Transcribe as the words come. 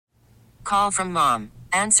Call from mom.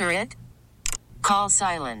 Answer it. Call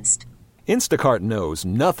silenced. Instacart knows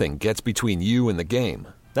nothing gets between you and the game.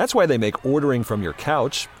 That's why they make ordering from your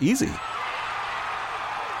couch easy.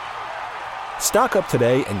 Stock up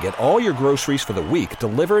today and get all your groceries for the week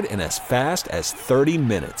delivered in as fast as 30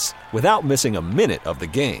 minutes without missing a minute of the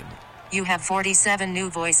game. You have 47 new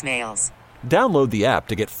voicemails. Download the app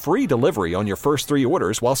to get free delivery on your first 3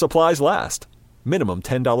 orders while supplies last. Minimum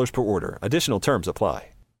 $10 per order. Additional terms apply.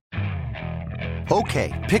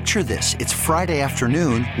 Okay, picture this. It's Friday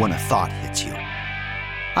afternoon when a thought hits you.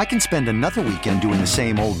 I can spend another weekend doing the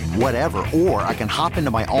same old whatever, or I can hop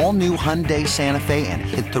into my all-new Hyundai Santa Fe and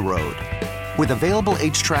hit the road. With available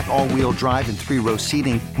H-Track all-wheel drive and 3-row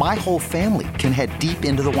seating, my whole family can head deep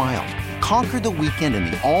into the wild. Conquer the weekend in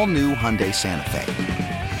the all-new Hyundai Santa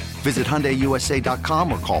Fe. Visit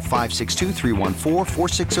HyundaiUSA.com or call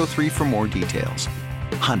 562-314-4603 for more details.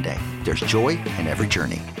 Hyundai, there's joy in every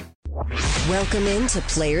journey. Welcome into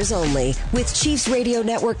Players Only with Chiefs Radio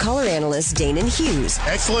Network color analyst Danan Hughes.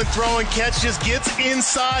 Excellent throw and catch, just gets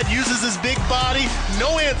inside, uses his big body.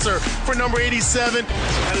 No answer for number 87.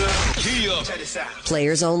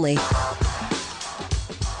 Players Only.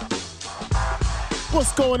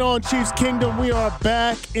 What's going on, Chiefs Kingdom? We are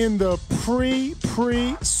back in the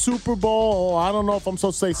pre-Super Bowl. I don't know if I'm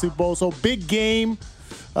supposed to say Super Bowl. So big game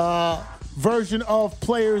version of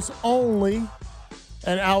Players Only.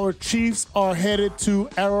 And our Chiefs are headed to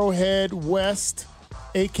Arrowhead West,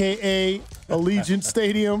 a.k.a. Allegiant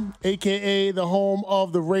Stadium, a.k.a. the home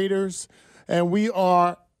of the Raiders. And we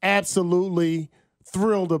are absolutely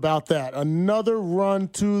thrilled about that. Another run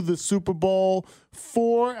to the Super Bowl,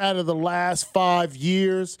 4 out of the last 5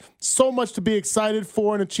 years. So much to be excited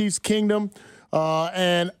for in the Chiefs Kingdom.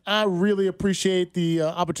 And I really appreciate the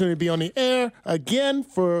opportunity to be on the air again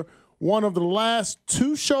for one of the last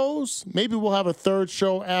 2 shows. Maybe we'll have a third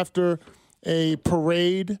show after a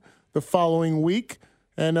parade the following week,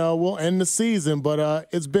 and we'll end the season. But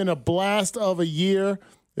it's been a blast of a year.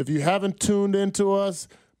 If you haven't tuned into us,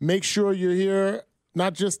 make sure you're here,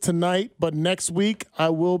 not just tonight, but next week. I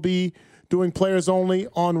will be doing Players Only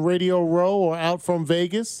on Radio Row or out from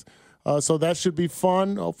Vegas. So that should be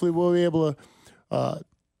fun. Hopefully we'll be able to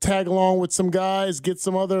tag along with some guys, get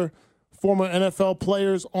some other former NFL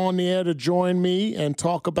players on the air to join me and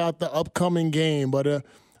talk about the upcoming game. But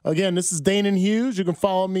again, this is Danan Hughes. You can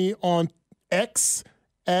follow me on X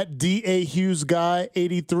at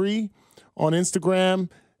DAHughesGuy83. On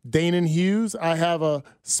Instagram, Danan Hughes. I have a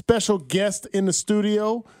special guest in the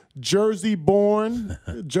studio, Jersey born.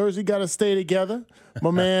 Jersey got to stay together.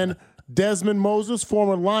 My man, Desmond Moses,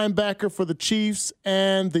 former linebacker for the Chiefs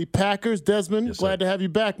and the Packers. Desmond, yes, glad to have you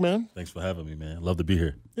back, man. Thanks for having me, man. Love to be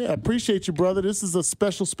here. Yeah, I appreciate you, brother. This is a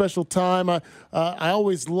special, special time. I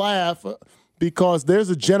always laugh because there's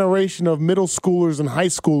a generation of middle schoolers and high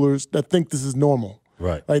schoolers that think this is normal.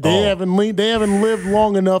 Right. Like they haven't lived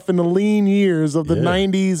long enough in the lean years of the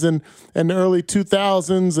 90s and the early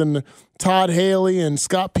 2000s and the Todd Haley and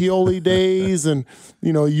Scott Pioli days and,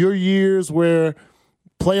 your years where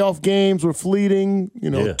playoff games were fleeting,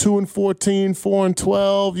 2-14,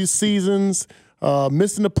 4-12, your seasons,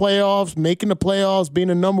 missing the playoffs, making the playoffs,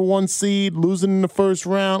 being a number 1 seed, losing in the first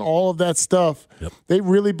round, all of that stuff. Yep. They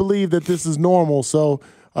really believe that this is normal. So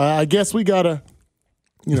I guess we got to,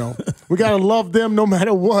 we got to love them no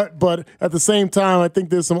matter what. But at the same time, I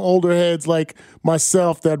think there's some older heads like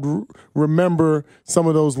myself that remember some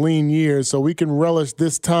of those lean years. So we can relish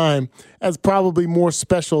this time as probably more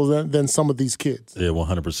special than some of these kids. Yeah,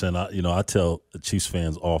 100%. I tell the Chiefs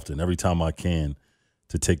fans often, every time I can,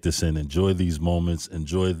 to take this in, enjoy these moments,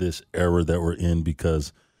 enjoy this era that we're in,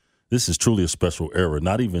 because this is truly a special era.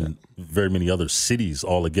 Not even very many other cities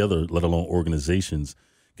altogether, let alone organizations,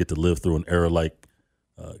 get to live through an era like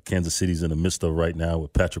Kansas City's in the midst of right now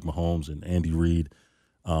with Patrick Mahomes and Andy Reid.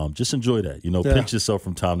 Just enjoy that. Pinch yourself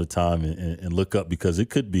from time to time and look up, because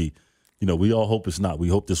it could be, we all hope it's not. We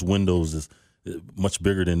hope this window is much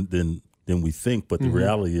bigger than we think, but the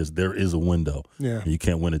reality is there is a window. Yeah. And you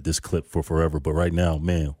can't win at this clip for forever. But right now,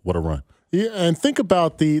 man, what a run. Yeah, and think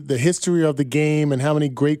about the history of the game and how many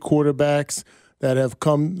great quarterbacks that have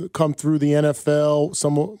come through the NFL,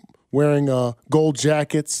 some wearing gold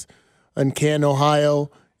jackets in Canton,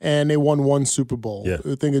 Ohio, and they won 1 Super Bowl. Yeah.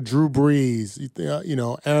 You think of Drew Brees,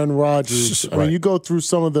 Aaron Rodgers. Right. I mean, you go through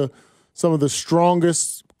some of the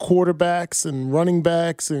strongest quarterbacks and running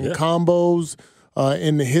backs and combos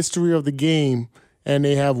in the history of the game, and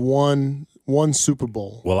they have won one Super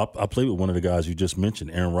Bowl. Well, I played with one of the guys you just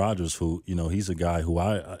mentioned, Aaron Rodgers, who, he's a guy who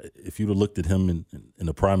if you'd have looked at him in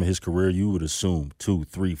the prime of his career, you would assume 2,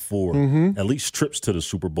 3, 4, at least trips to the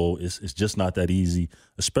Super Bowl. It's just not that easy,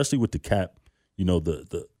 especially with the cap.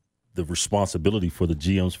 The responsibility for the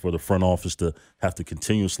GMs, for the front office to have to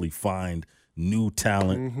continuously find new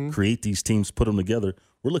talent, create these teams, put them together.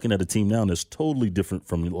 We're looking at a team now that's totally different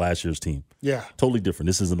from last year's team. Yeah. Totally different.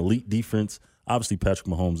 This is an elite defense. Obviously, Patrick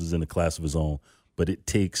Mahomes is in a class of his own, but it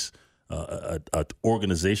takes an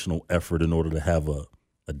organizational effort in order to have a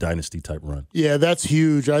dynasty-type run. Yeah, that's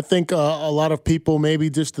huge. I think a lot of people, maybe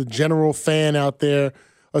just the general fan out there,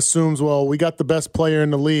 assumes, well, we got the best player in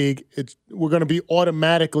the league. We're going to be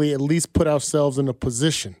automatically at least put ourselves in a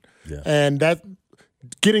position. Yeah. And that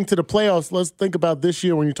getting to the playoffs, let's think about this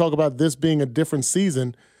year when you talk about this being a different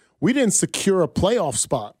season. We didn't secure a playoff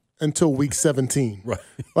spot until week 17. Right.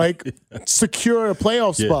 Like, secure a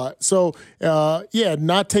playoff spot. So,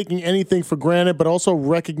 not taking anything for granted, but also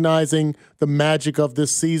recognizing the magic of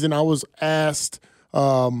this season. I was asked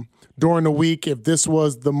during the week if this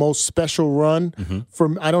was the most special run.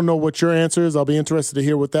 I don't know what your answer is. I'll be interested to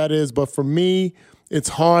hear what that is. But for me, it's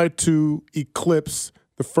hard to eclipse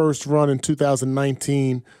the first run in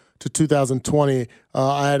 2019 to 2020.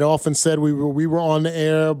 I had often said we were on the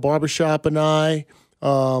air, Barbershop and I,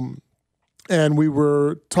 and we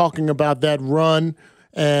were talking about that run.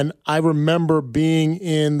 And I remember being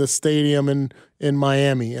in the stadium in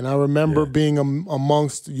Miami, and I remember being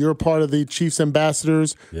amongst your part of the Chiefs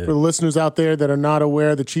ambassadors. For the listeners out there that are not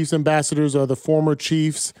aware, the Chiefs ambassadors are the former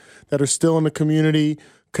Chiefs that are still in the community,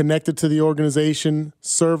 connected to the organization,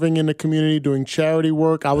 serving in the community, doing charity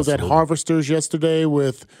work. I was at Harvesters yesterday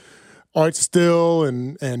with Art Still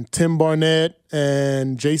and Tim Barnett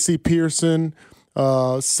and J.C. Pearson,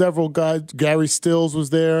 several guys. Gary Stills was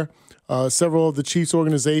there. Several of the Chiefs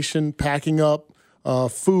organization packing up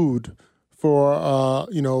food for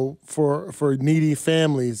needy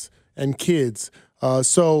families and kids.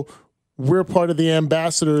 So we're part of the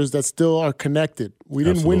ambassadors that still are connected. We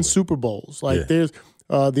didn't win Super Bowls. There's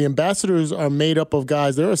the ambassadors are made up of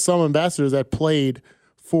guys. There are some ambassadors that played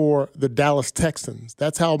for the Dallas Texans.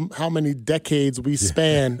 That's how many decades we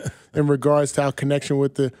span in regards to our connection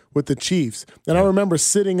with the Chiefs. And I remember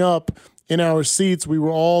sitting up in our seats. We were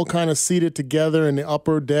all kind of seated together in the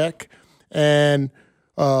upper deck, and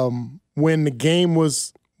when we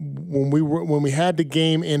had the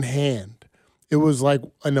game in hand, it was like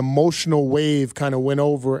an emotional wave kind of went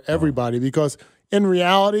over everybody because in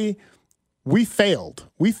reality, we failed.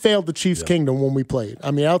 We failed the Chiefs Kingdom when we played.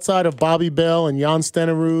 I mean, outside of Bobby Bell and Jan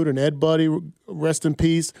Stenerud and Ed Buddy, rest in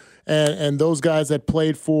peace, and those guys that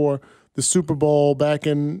played for the Super Bowl back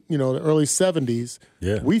in the early 70s,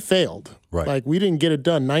 we failed. Right. Like, we didn't get it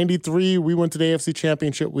done. 93, we went to the AFC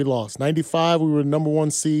Championship, we lost. 95, we were number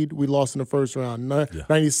 1 seed, we lost in the first round.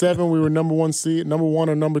 97, we were number 1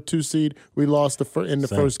 or number 2 seed, we lost in the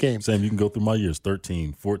first game. Same, you can go through my years,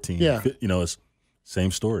 13, 14. It's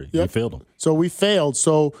same story. We failed them. So we failed.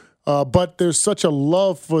 So, but there's such a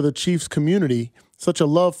love for the Chiefs community, such a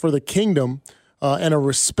love for the kingdom, and a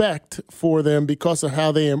respect for them because of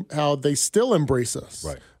how they still embrace us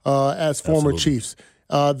as former Chiefs.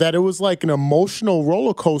 That it was like an emotional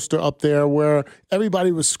roller coaster up there where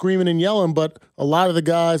everybody was screaming and yelling, but a lot of the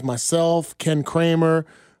guys, myself, Ken Kramer,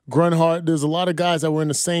 Grunhart, there's a lot of guys that were in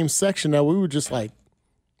the same section that we were just like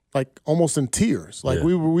almost in tears.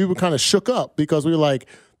 We were kind of shook up because we were like,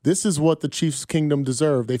 this is what the Chiefs Kingdom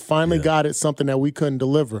deserved. They finally got it, something that we couldn't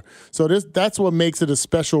deliver. So that's what makes it a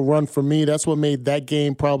special run for me. That's what made that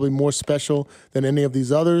game probably more special than any of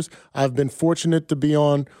these others. I've been fortunate to be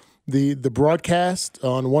on the broadcast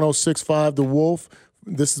on 106.5 The Wolf.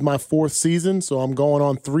 This is my 4th season, so I'm going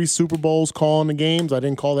on 3 Super Bowls calling the games. I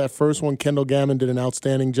didn't call that first one. Kendall Gammon did an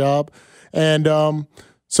outstanding job. And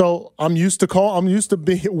so I'm used to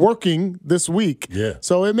be working this week. Yeah.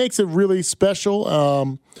 So it makes it really special.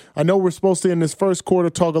 I know we're supposed to, in this first quarter,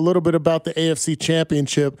 talk a little bit about the AFC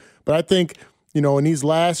Championship, but I think, in these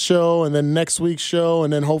last show and then next week's show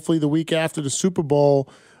and then hopefully the week after the Super Bowl,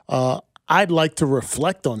 I'd like to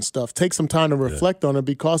reflect on stuff, take some time to reflect on it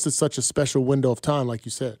because it's such a special window of time, like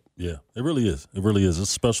you said. Yeah, it really is. It really is. It's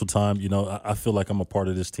a special time. I feel like I'm a part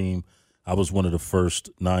of this team. I was one of the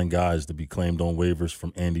first 9 guys to be claimed on waivers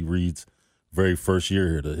from Andy Reid's very first year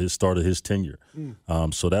here, his start of his tenure.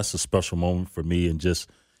 So that's a special moment for me, and just,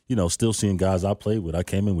 still seeing guys I played with. I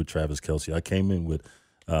came in with Travis Kelce. I came in with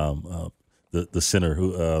the center,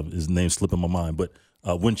 who his name's slipping my mind, but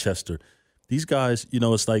Winchester. These guys,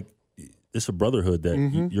 it's like it's a brotherhood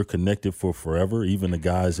that you're connected for forever. Even the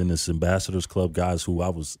guys in this Ambassadors Club, guys who I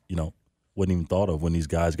was, wasn't even thought of when these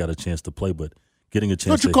guys got a chance to play, but getting a chance.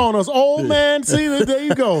 What you calling us, old man? See, there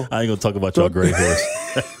you go. I ain't going to talk about y'all gray hairs.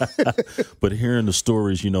 But hearing the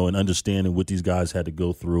stories, and understanding what these guys had to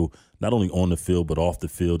go through, not only on the field but off the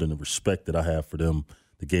field, and the respect that I have for them,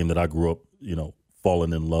 the game that I grew up,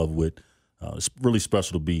 falling in love with. It's really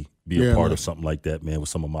special to be a part of something like that, man, with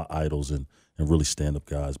some of my idols and really stand-up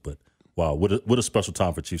guys. But, wow, what a special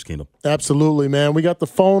time for Chiefs Kingdom. Absolutely, man. We got the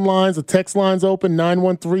phone lines, the text lines open,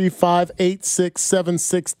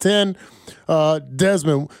 913-586-7610.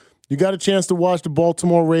 Desmond, you got a chance to watch the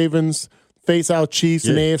Baltimore Ravens face our Chiefs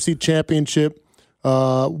in the AFC Championship.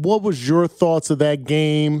 What was your thoughts of that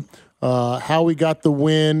game, how we got the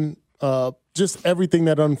win, just everything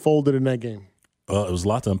that unfolded in that game? It was a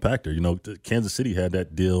lot to unpack there. Kansas City had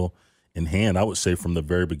that deal in hand, I would say, from the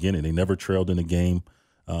very beginning. They never trailed in the game.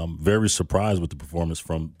 Very surprised with the performance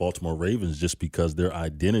from Baltimore Ravens just because their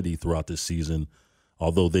identity throughout this season,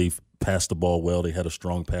 although they've passed the ball well, they had a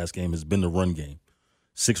strong pass game, has been the run game.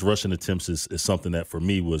 6 rushing attempts is something that for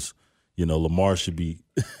me was, Lamar should be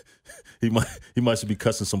he might should be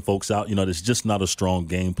cussing some folks out. There's just not a strong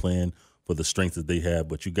game plan for the strength that they have,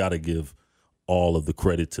 but you got to give all of the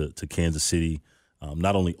credit to Kansas City.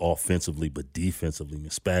 Not only offensively, but defensively.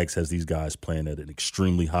 Spags has these guys playing at an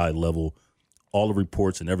extremely high level. All the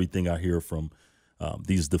reports and everything I hear from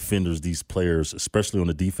these defenders, these players, especially on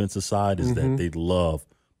the defensive side, is that they love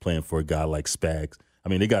playing for a guy like Spags. I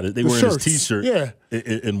mean, they wearing his T-shirt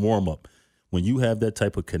in warm-up. When you have that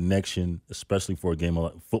type of connection, especially for a game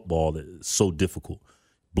like football that is so difficult,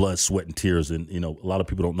 blood, sweat, and tears, and a lot of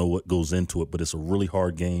people don't know what goes into it, but it's a really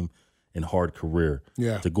hard game and hard career.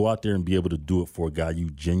 Yeah. To go out there and be able to do it for a guy you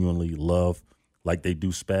genuinely love, like they do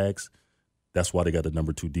Spags, that's why they got the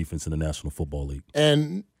number 2 defense in the National Football League.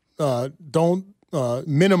 And don't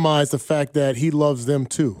minimize the fact that he loves them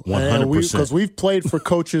too. 100%. Because we've played for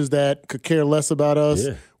coaches that could care less about us.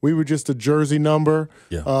 Yeah. We were just a jersey number.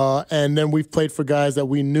 Yeah. And then we've played for guys that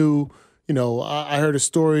we knew. I heard a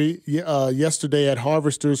story yesterday at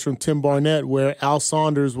Harvesters from Tim Barnett where Al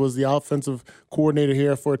Saunders was the offensive coordinator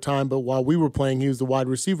here for a time, but while we were playing, he was the wide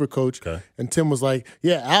receiver coach. Okay. And Tim was like,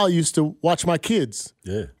 yeah, Al used to watch my kids.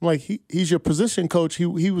 Yeah. I'm like, he's your position coach.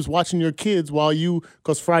 He was watching your kids while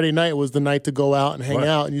because Friday night was the night to go out and hang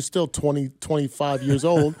out, and you're still 20, 25 years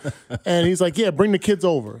old. And he's like, yeah, bring the kids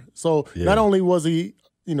over. So not only was he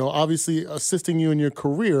obviously assisting you in your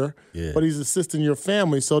career, but he's assisting your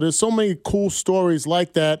family. So there's so many cool stories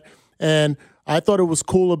like that. And I thought it was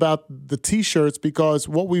cool about the T-shirts because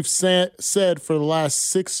what we've said for the last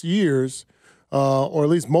 6 years, or at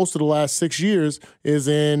least most of the last 6 years, is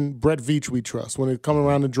in Brett Veach we trust when it comes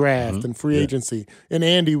around the draft and free agency. And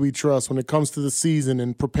Andy we trust when it comes to the season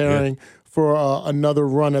and preparing for another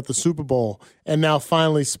run at the Super Bowl. And now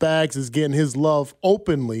finally Spags is getting his love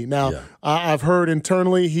openly. Now, I've heard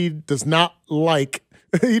internally he does not like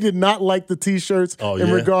he did not like the T-shirts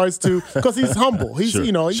in regards to because he's humble. He's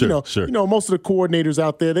most of the coordinators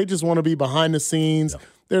out there, they just want to be behind the scenes. Yeah.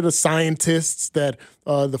 They're the scientists that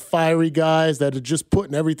the fiery guys that are just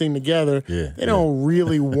putting everything together. Yeah, they don't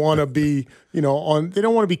really want to be, they don't want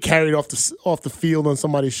to be carried off the field on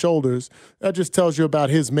somebody's shoulders. That just tells you about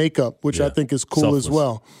his makeup, which I think is cool as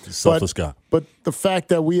well. Selfless guy. But the fact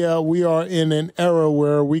that we are in an era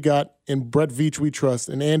where we got in Brett Veach we trust,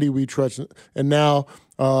 and Andy we trust, and now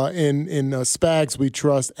in Spags we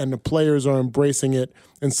trust, and the players are embracing it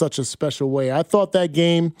in such a special way. I thought that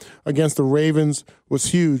game against the Ravens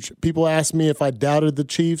was huge. People asked me if I doubted the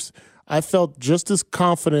Chiefs. I felt just as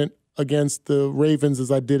confident against the Ravens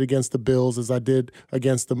as I did against the Bills, as I did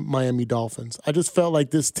against the Miami Dolphins. I just felt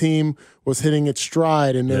like this team was hitting its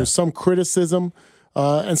stride, and there's some criticism,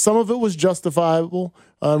 and some of it was justifiable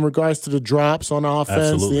in regards to the drops on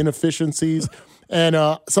offense, the inefficiencies. And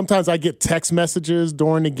sometimes I get text messages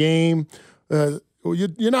during the game,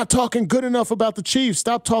 you're not talking good enough about the Chiefs.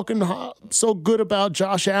 Stop talking so good about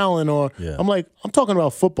Josh Allen. I'm like, I'm talking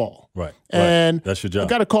about football. Right. And that's your job. I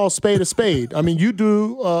got to call a spade a spade. I mean, you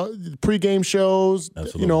do pregame shows,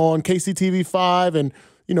 on KCTV5, and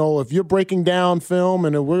if you're breaking down film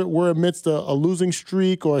and we're amidst a losing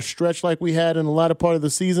streak or a stretch like we had in the latter part of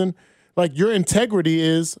the season, like your integrity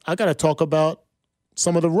is, I got to talk about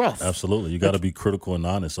some of the rough. Absolutely. You got to be critical and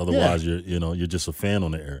honest. Otherwise, you're just a fan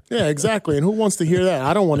on the air. Yeah, exactly. And who wants to hear that?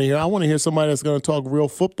 I don't want to hear. I want to hear somebody that's going to talk real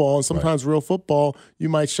football. And sometimes real football, you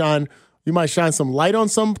might shine some light on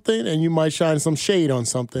something, and you might shine some shade on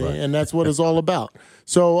something, and that's what it's all about.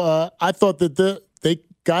 So I thought that they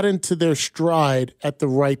got into their stride at the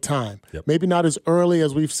right time. Yep. Maybe not as early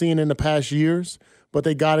as we've seen in the past years, but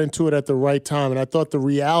they got into it at the right time. And I thought the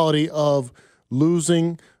reality of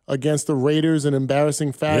losing against the Raiders in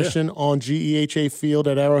embarrassing fashion on GEHA Field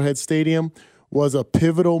at Arrowhead Stadium was a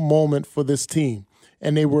pivotal moment for this team.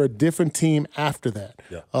 And they were a different team after that.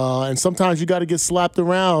 Yeah. And sometimes you got to get slapped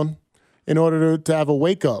around in order to have a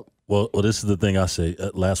wake-up. Well, this is the thing I say.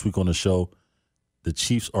 Last week on the show, the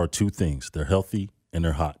Chiefs are two things. They're healthy and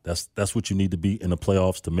they're hot. That's what you need to be in the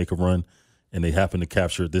playoffs to make a run. And they happen to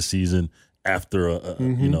capture it this season after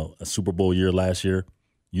a Super Bowl year last year.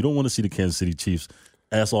 You don't want to see the Kansas City Chiefs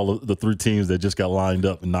ask all of the three teams that just got lined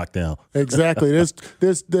up and knocked down. Exactly. There's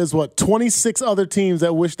 26 other teams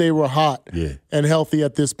that wish they were hot and healthy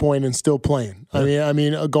at this point and still playing. Yeah. I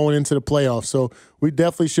mean, going into the playoffs. So we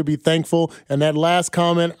definitely should be thankful. And that last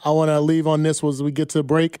comment I want to leave on this was we get to the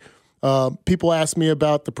break. People ask me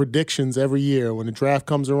about the predictions every year when the draft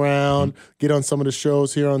comes around, get on some of the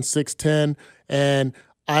shows here on 610, and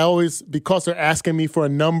I always, because they're asking me for a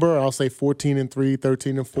number, I'll say 14-3,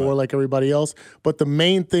 13-4, like everybody else. But the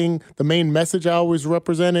main message I always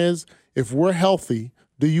represent is, if we're healthy,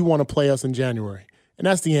 do you want to play us in January? And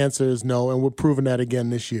that's the answer is no, and we're proving that again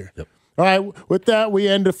this year. Yep. All right, with that, we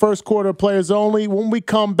end the first quarter of Players Only. When we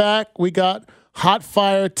come back, we got hot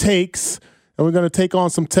fire takes, and we're going to take on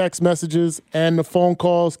some text messages, and the phone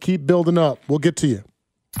calls keep building up. We'll get to you.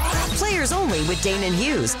 Players Only with Danan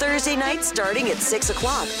Hughes, Thursday night starting at 6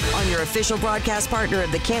 o'clock on your official broadcast partner of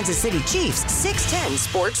the Kansas City Chiefs, 610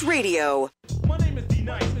 Sports Radio. My name is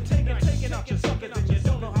D-Nice. Taking out your suckers and you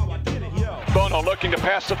don't know how I did it, yo. Bono looking to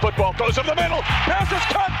pass the football, goes in the middle, pass is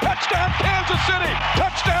caught, touchdown Kansas City,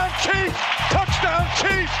 touchdown Chiefs, touchdown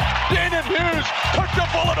Chiefs. Danan Hughes took the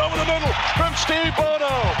bullet over the middle from Steve Bono.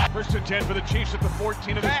 First and 10 for the Chiefs at the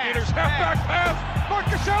 14 of the Gators. Halfback pass,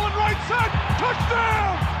 Marcus Allen right side,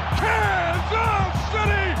 touchdown Kansas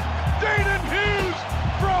City. Danan Hughes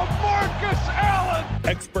from Marcus Allen.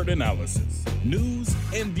 Expert analysis, news,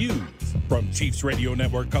 and views from Chiefs Radio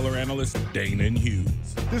Network color analyst Danan Hughes.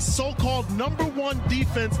 This so-called number one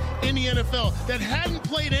defense in the NFL that hadn't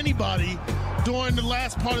played anybody during the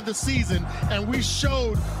last part of the season, and we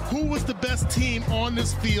showed who was the best team on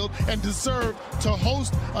this field and deserved to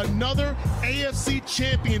host another AFC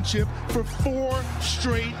championship for 4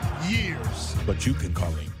 straight years. But you can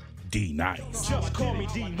call him D-Nice. Just call me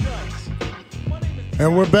D-Nice.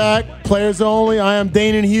 And we're back, Players Only. I am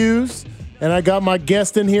Danan Hughes, and I got my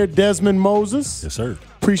guest in here, Desmond Moses. Yes, sir.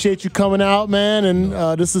 Appreciate you coming out, man. And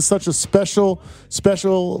this is such a special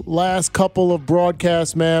last couple of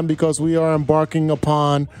broadcasts, man, because we are embarking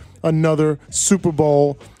upon another Super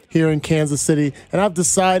Bowl here in Kansas City. And I've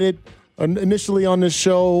decided, initially on this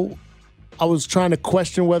show, I was trying to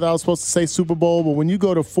question whether I was supposed to say Super Bowl, but when you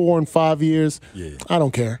go to 4 and 5 years, I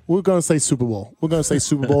don't care. We're going to say Super Bowl. We're going to say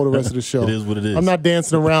Super Bowl the rest of the show. It is what it is. I'm not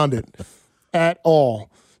dancing around it at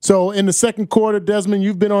all. So in the second quarter, Desmond,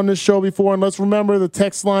 you've been on this show before, and let's remember the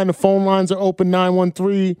text line, the phone lines are open,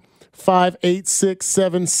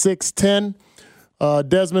 913-586-7610.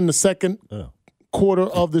 Desmond, the second quarter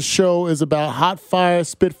of the show is about hot fire,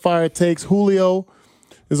 spitfire takes. Julio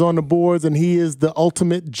is on the boards, and he is the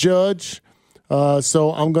ultimate judge.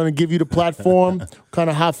 So I'm going to give you the platform. What kind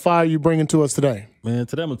of hot fire you bringing to us today? Man,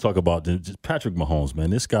 today I'm going to talk about just Patrick Mahomes, man.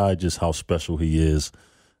 This guy, just how special he is.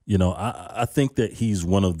 You know, I think that he's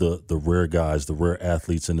one of the rare guys, the rare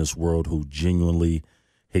athletes in this world who genuinely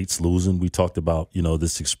hates losing. We talked about,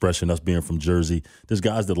 this expression, us being from Jersey. There's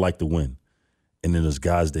guys that like to win, and then there's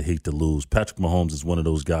guys that hate to lose. Patrick Mahomes is one of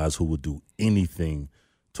those guys who would do anything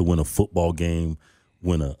to win a football game,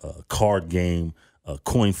 win a card game, a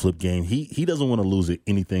coin flip game. He doesn't want to lose at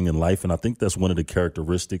anything in life, and I think that's one of the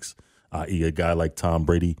characteristics, i.e. a guy like Tom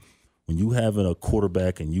Brady. When you have a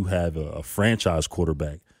quarterback and you have a franchise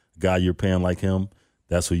quarterback, a guy you're paying like him,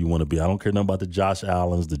 that's who you want to be. I don't care nothing about the Josh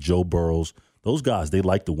Allens, the Joe Burrows. Those guys, they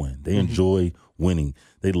like to win. They enjoy winning.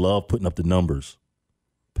 They love putting up the numbers.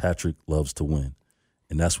 Patrick loves to win,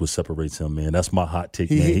 and that's what separates him, man. That's my hot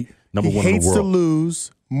take, man. Number one in the world. He hates to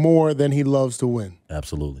lose more than he loves to win.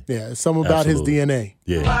 Absolutely. Yeah, it's something about his DNA.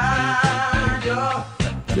 Yeah.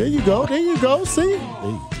 There you go. See?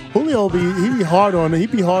 Julio he'd be hard on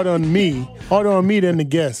me than the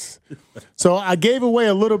guests. So I gave away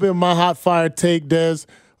a little bit of my hot fire take, Des,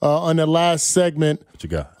 on the last segment. What you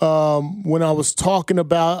got? When I was talking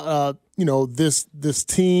about this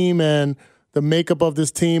team and the makeup of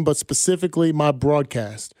this team, but specifically my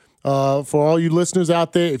broadcast. For all you listeners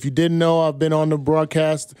out there, if you didn't know, I've been on the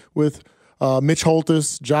broadcast with Mitch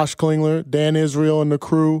Holtis, Josh Klingler, Dan Israel, and the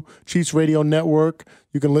crew, Chiefs Radio Network.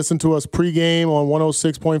 You can listen to us pregame on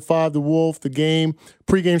 106.5 The Wolf, the game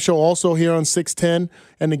pregame show also here on 610,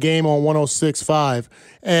 and the game on 106.5.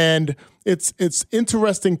 And it's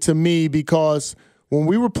interesting to me because when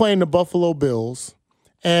we were playing the Buffalo Bills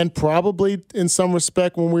and probably in some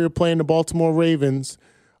respect when we were playing the Baltimore Ravens,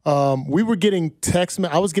 we were getting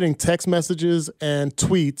I was getting text messages and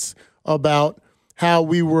tweets about how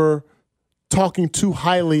we were talking too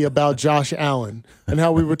highly about Josh Allen and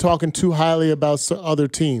how we were talking too highly about other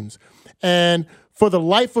teams. And for the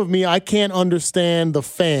life of me, I can't understand the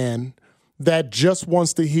fan that just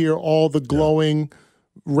wants to hear all the glowing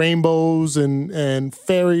rainbows and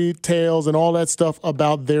fairy tales and all that stuff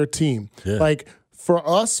about their team. Yeah. Like, for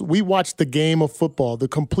us, we watch the game of football, the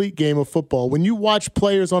complete game of football. When you watch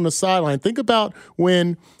players on the sideline, think about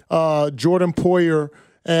when Jordan Poyer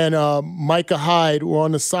and Micah Hyde were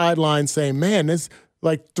on the sideline saying, man, this,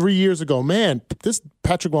 like 3 years ago, man, this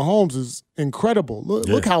Patrick Mahomes is incredible.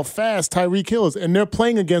 Look how fast Tyreek Hill is. And they're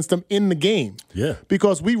playing against them in the game. Yeah.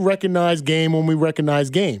 Because we recognize game when we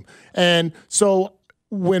recognize game. And so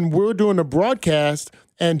when we're doing a broadcast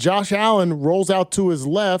and Josh Allen rolls out to his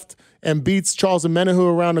left and beats Charles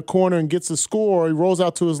Omenihu around the corner and gets a score, he rolls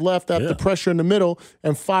out to his left after pressure in the middle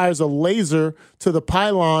and fires a laser to the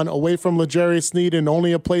pylon away from L'Jarius Sneed in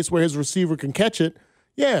only a place where his receiver can catch it.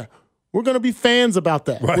 Yeah, we're going to be fans about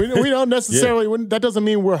that. Right. We don't necessarily, that doesn't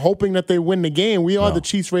mean we're hoping that they win the game. We are the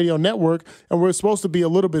Chiefs Radio Network, and we're supposed to be a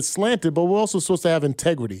little bit slanted, but we're also supposed to have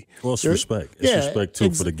integrity. Well, it's respect. It's respect, too,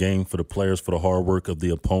 for the game, for the players, for the hard work of the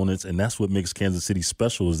opponents, and that's what makes Kansas City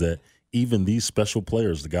special is that even these special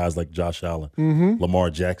players, the guys like Josh Allen, Lamar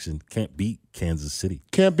Jackson, can't beat Kansas City.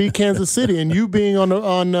 Can't beat Kansas City. And you being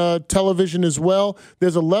on television as well,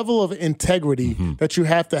 there's a level of integrity that you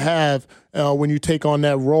have to have when you take on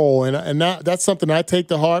that role. And that's something I take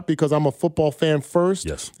to heart because I'm a football fan first.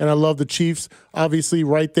 Yes. And I love the Chiefs, obviously,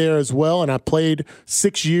 right there as well. And I played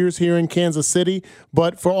 6 years here in Kansas City.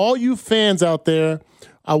 But for all you fans out there,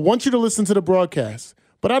 I want you to listen to the broadcast.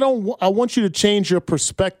 But I want you to change your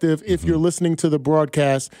perspective if you're listening to the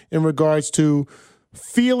broadcast in regards to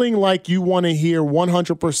feeling like you want to hear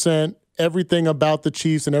 100% everything about the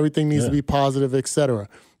Chiefs and everything needs to be positive, et cetera.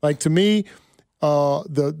 Like, to me,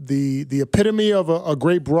 the epitome of a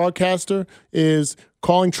great broadcaster is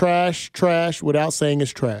calling trash without saying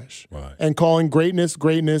it's trash. Right. And calling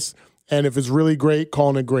greatness. And if it's really great,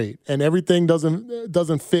 calling it great. And everything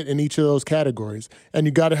doesn't fit in each of those categories. And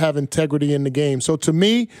you got to have integrity in the game. So to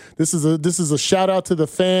me, this is a shout out to the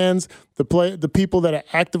fans, the people that are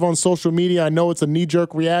active on social media. I know it's a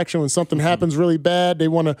knee-jerk reaction when something happens really bad. They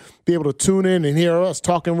want to be able to tune in and hear us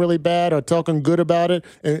talking really bad or talking good about it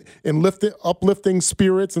and uplifting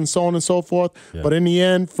spirits and so on and so forth. Yeah. But in the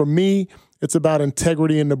end, for me, it's about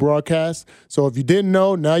integrity in the broadcast. So if you didn't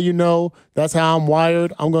know, now you know. That's how I'm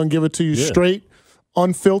wired. I'm going to give it to you straight,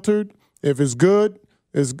 unfiltered. If it's good,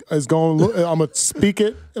 I'm going to speak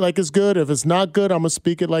it like it's good. If it's not good, I'm going to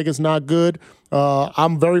speak it like it's not good.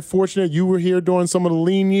 I'm very fortunate you were here during some of the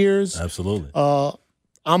lean years. Absolutely.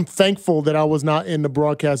 I'm thankful that I was not in the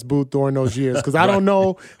broadcast booth during those years because I don't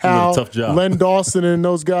know how Len Dawson and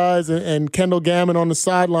those guys and Kendall Gammon on the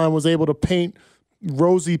sideline was able to paint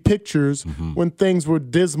rosy pictures when things were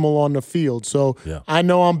dismal on the field. So I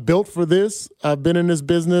know I'm built for this. I've been in this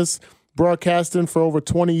business broadcasting for over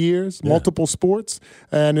 20 years, multiple sports,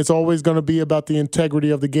 and it's always going to be about the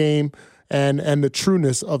integrity of the game and the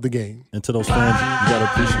trueness of the game. And to those fans, you got to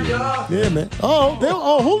appreciate it. Yeah, man.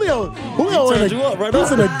 Julio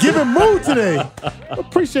he's in a giving mood today.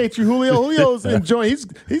 Appreciate you, Julio. Julio's enjoying.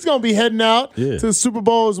 He's going to be heading out to the Super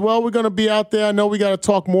Bowl as well. We're going to be out there. I know we got to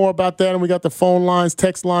talk more about that, and we got the phone lines,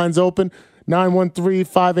 text lines open.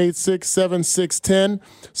 913-586-7610.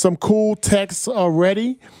 Some cool texts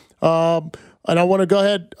already. And I want to go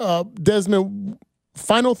ahead, Desmond,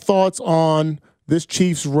 final thoughts on this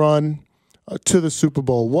Chiefs run to the Super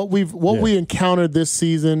Bowl. What we encountered this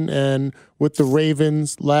season and with the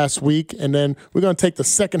Ravens last week, and then we're going to take the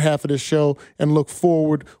second half of this show and look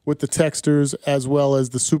forward with the texters as well as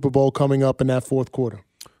the Super Bowl coming up in that fourth quarter.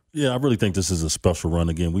 Yeah, I really think this is a special run.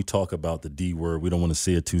 Again, we talk about the D word. We don't want to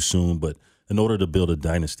say it too soon, but in order to build a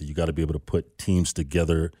dynasty, you got to be able to put teams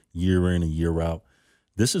together year in and year out.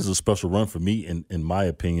 This is a special run for me, in my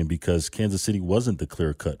opinion, because Kansas City wasn't the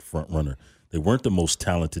clear-cut front runner. They weren't the most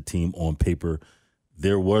talented team on paper.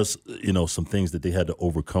 There was, some things that they had to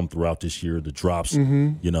overcome throughout this year, the drops,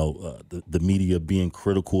 the media being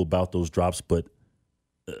critical about those drops. But,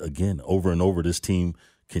 again, over and over, this team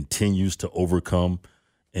continues to overcome.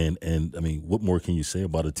 And I mean, what more can you say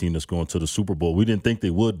about a team that's going to the Super Bowl? We didn't think they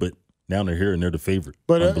would, but now they're here and they're the favorite.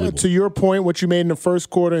 But to your point, what you made in the first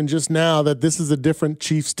quarter and just now, that this is a different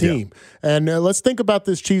Chiefs team. Yeah. And let's think about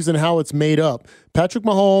this Chiefs and how it's made up. Patrick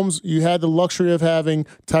Mahomes, you had the luxury of having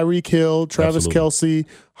Tyreek Hill, Travis Kelce,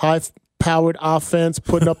 high high-powered offense,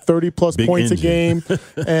 putting up 30-plus points engine. a game,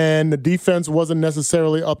 and the defense wasn't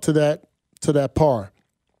necessarily up to that par.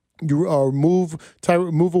 You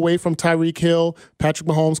move away from Tyreek Hill. Patrick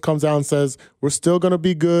Mahomes comes out and says, we're still going to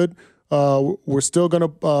be good. We're still going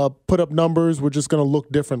to put up numbers. We're just going to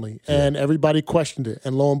look differently. Yeah. And everybody questioned it.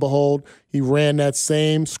 And lo and behold, he ran that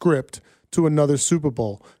same script to another Super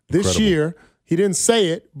Bowl. This year, he didn't say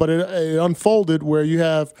it, but it unfolded where you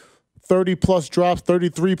have 30-plus drops,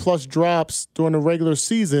 33-plus drops during the regular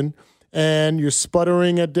season, and you're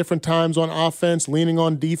sputtering at different times on offense, leaning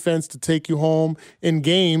on defense to take you home in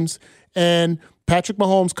games. And Patrick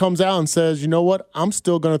Mahomes comes out and says, you know what, I'm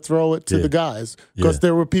still going to throw it to the guys. Because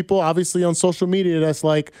there were people, obviously, on social media that's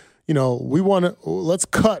like, let's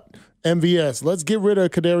cut MVS. Let's get rid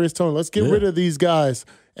of Kadarius Toney. Let's get rid of these guys.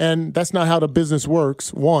 And that's not how the business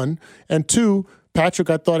works, one. And two, Patrick,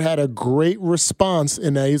 I thought, had a great response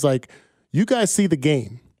in that. He's like, you guys see the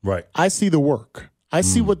game. Right. I see the work. I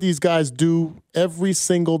see what these guys do every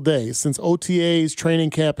single day since OTAs,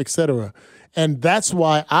 training camp, etc. And that's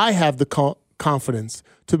why I have the confidence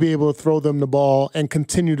to be able to throw them the ball and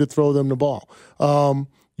continue to throw them the ball.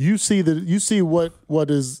 You see what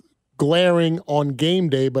is glaring on game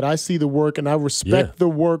day, but I see the work, and I respect the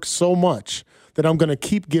work so much that I'm going to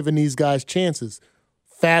keep giving these guys chances.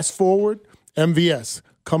 Fast forward, MVS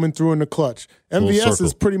coming through in the clutch. MVS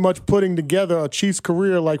is pretty much putting together a Chiefs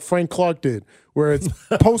career like Frank Clark did, where it's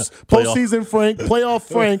postseason Frank, playoff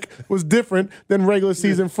Frank was different than regular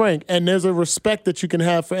season Frank. And there's a respect that you can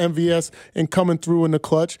have for MVS in coming through in the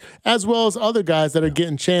clutch, as well as other guys that are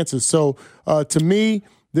getting chances. So to me,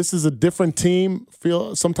 this is a different team.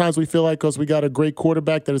 Sometimes we feel like because we got a great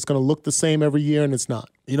quarterback that it's going to look the same every year, and it's not.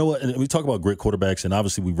 You know what? And we talk about great quarterbacks, and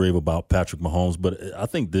obviously we rave about Patrick Mahomes, but I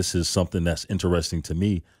think this is something that's interesting to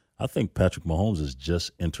me. I think Patrick Mahomes has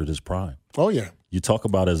just entered his prime. Oh, yeah. You talk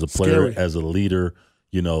about as a player, as a leader,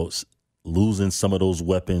 losing some of those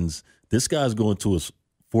weapons. This guy's going to his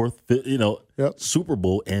fourth, Super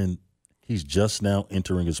Bowl, and he's just now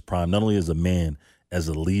entering his prime, not only as a man, as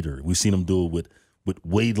a leader. We've seen him do it with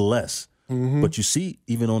way less. Mm-hmm. But you see,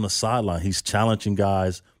 even on the sideline, he's challenging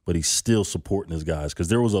guys, but he's still supporting his guys. Because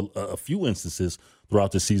there was a few instances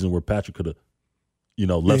throughout the season where Patrick could have,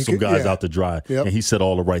 left some guys out to dry. Yep. And he said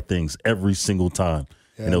all the right things every single time.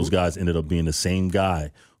 Yeah. And those guys ended up being the same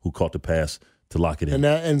guy who caught the pass to lock it in.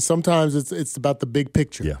 And sometimes it's about the big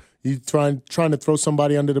picture. Yeah. You trying to throw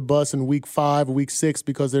somebody under the bus in week 5 or week 6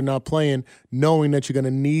 because they're not playing, knowing that you're going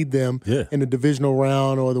to need them in the divisional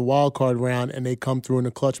round or the wild card round, and they come through in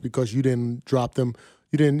the clutch because you didn't drop them.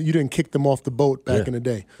 You didn't kick them off the boat back in the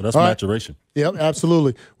day. Well, that's maturation. Yep,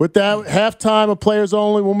 absolutely. With that, halftime of Players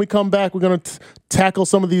Only. When we come back, we're going to tackle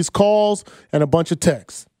some of these calls and a bunch of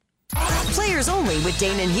texts. Players Only with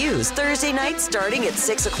Danan Hughes, Thursday night starting at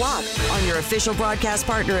 6 o'clock on your official broadcast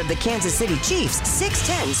partner of the Kansas City Chiefs,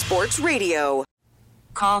 610 Sports Radio.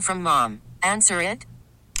 Call from mom. Answer it.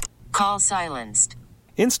 Call silenced.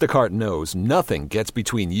 Instacart knows nothing gets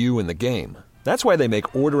between you and the game. That's why they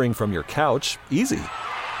make ordering from your couch easy.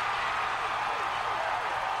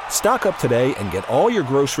 Stock up today and get all your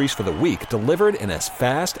groceries for the week delivered in as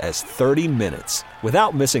fast as 30 minutes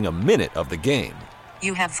without missing a minute of the game.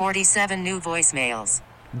 You have 47 new voicemails.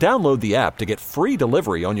 Download the app to get free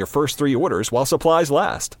delivery on your first 3 orders while supplies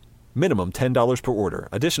last. Minimum $10 per order.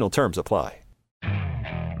 Additional terms apply.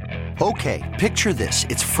 Okay, picture this.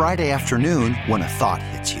 It's Friday afternoon when a thought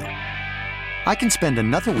hits you. I can spend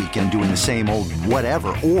another weekend doing the same old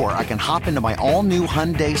whatever, or I can hop into my all-new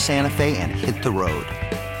Hyundai Santa Fe and hit the road.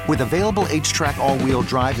 With available H-Track all-wheel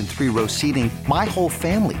drive and 3-row seating, my whole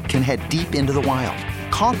family can head deep into the wild.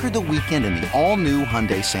 Conquer the weekend in the all-new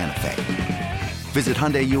Hyundai Santa Fe. Visit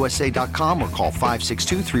HyundaiUSA.com or call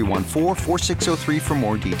 562-314-4603 for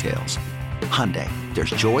more details. Hyundai,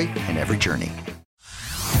 there's joy in every journey.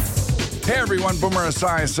 Hey everyone, Boomer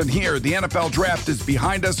Esiason here. The NFL Draft is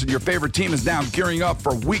behind us and your favorite team is now gearing up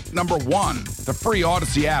for week number 1. The free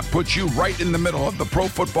Odyssey app puts you right in the middle of the pro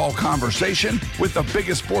football conversation with the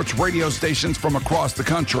biggest sports radio stations from across the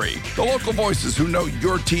country. The local voices who know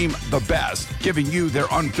your team the best, giving you their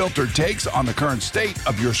unfiltered takes on the current state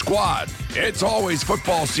of your squad. It's always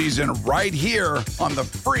football season right here on the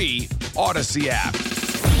free Odyssey app.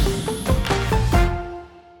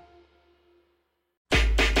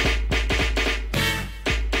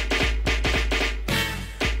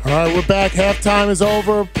 All right, we're back. Halftime is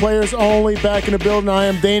over. Players Only back in the building. I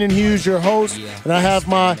am Danan Hughes, your host, and I have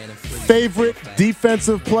my favorite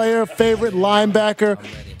defensive player, favorite linebacker,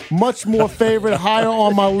 much more favorite, higher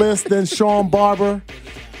on my list than Sean Barber.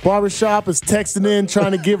 Barbershop is texting in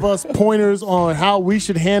trying to give us pointers on how we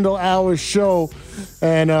should handle our show.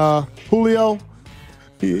 And Julio,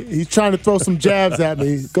 he's trying to throw some jabs at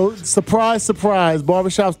me. Go surprise, surprise.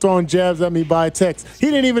 Barbershop's throwing jabs at me by text. He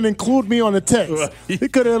didn't even include me on the text. Right. He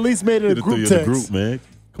could have at least made it a group text. Group, man.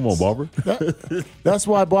 Come on, Barber. That's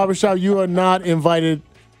why, Barbershop, you are not invited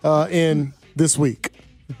in this week.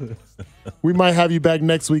 We might have you back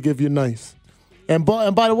next week if you're nice. And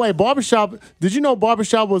by the way, Barbershop, did you know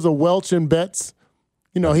Barbershop was a Welch in bets?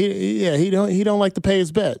 You know, he don't like to pay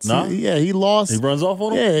his bets. No? He lost. He runs off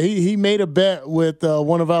on him? Yeah, he made a bet with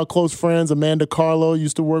one of our close friends, Amanda Carlo,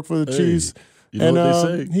 used to work for the Chiefs. You know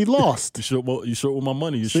what they say? He lost. You short with my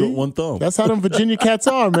money. You short one thumb. That's how them Virginia cats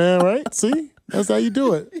are, man, right? See? That's how you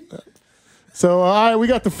do it. So, all right, we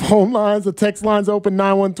got the phone lines. The text lines open,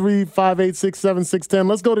 913-586-7610.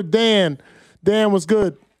 Let's go to Dan. Dan, what's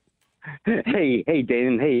good? Hey,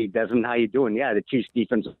 Danan. Hey, Desmond. How you doing? Yeah, the Chiefs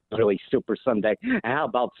defense was really super Sunday. And how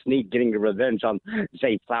about Snead getting the revenge on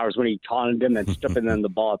Zay Flowers when he taunted him and stripping them the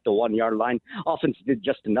ball at the 1-yard line? Offense did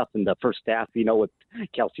just enough in the first half, with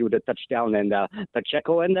Kelsey with a touchdown and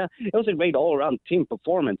Pacheco. And it was a great all-around team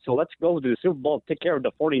performance. So let's go to the Super Bowl, take care of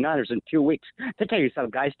the 49ers in 2 weeks. Take care of yourself,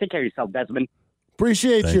 guys. Take care of yourself, Desmond.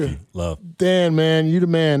 Appreciate you. Love. Dan, man, you the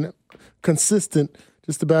man. Consistent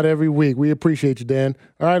just about every week. We appreciate you, Dan.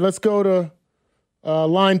 All right, let's go to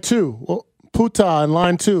line 2. Well, Puta in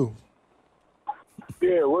line 2.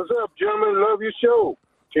 Yeah, what's up, gentlemen? Love your show.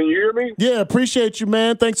 Can you hear me? Yeah, appreciate you,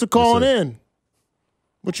 man. Thanks for calling in.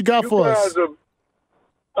 What you got for us?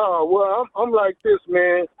 Well, I'm like this,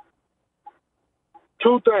 man.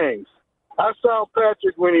 2 things. I saw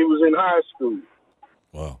Patrick when he was in high school.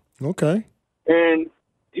 Wow. Okay. And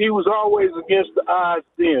he was always against the odds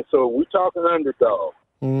then, so we're talking underdog.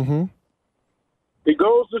 Mm-hmm. He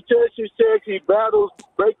goes to Texas Tech. He battles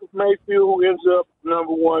Baker Mayfield, who ends up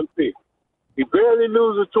number 1 pick. He barely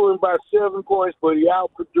loses to him by 7 points, but he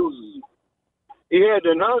outproduces him. He had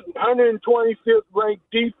the 125th ranked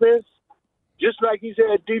defense, just like he's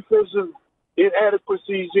had defensive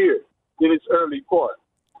inadequacies here in its early part.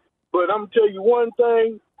 But I'm going to tell you one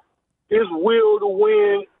thing, his will to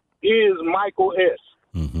win is Michael-esque.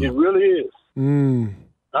 Mm-hmm. It really is.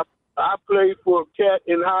 I played for a cat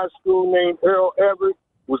in high school named Earl Everett,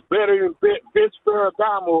 was better than Vince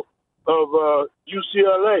Ferragamo of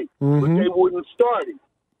UCLA, but they wouldn't start him.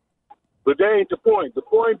 But that ain't the point. The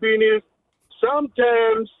point being is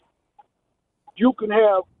sometimes you can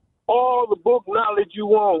have all the book knowledge you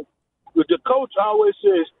want, but the coach always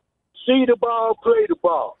says, see the ball, play the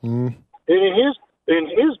ball. And in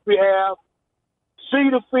his behalf, see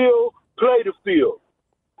the field, play the field.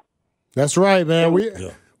 That's right, man.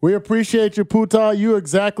 We appreciate you, Puta. You're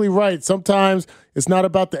exactly right. Sometimes it's not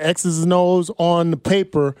about the X's and O's on the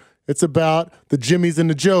paper. It's about the Jimmies and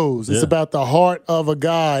the Joes. It's about the heart of a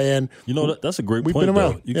guy. And that's a great point,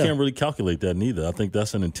 though. You can't really calculate that neither. I think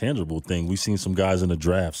that's an intangible thing. We've seen some guys in the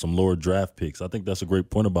draft, some lower draft picks. I think that's a great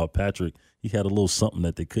point about Patrick. He had a little something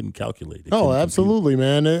that they couldn't calculate. Absolutely,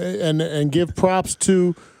 man. And give props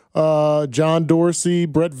to John Dorsey,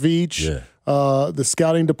 Brett Veach, the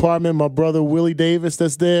scouting department, my brother Willie Davis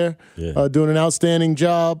that's there, doing an outstanding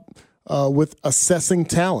job with assessing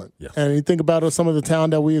talent. And you think about some of the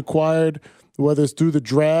talent that we acquired, whether it's through the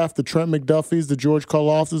draft, the Trent McDuffies, the George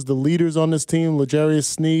Karlaftis, the leaders on this team, L'Jarius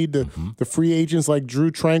Sneed, the free agents like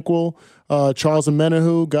Drew Tranquill, Charles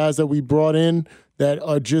Omenihu, guys that we brought in that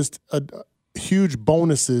are just huge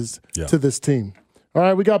bonuses to this team. All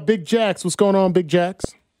right, we got Big Jax. What's going on, Big Jax?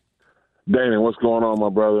 Danan, what's going on, my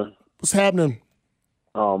brother? What's happening?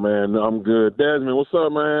 Oh, man, I'm good. Desmond, what's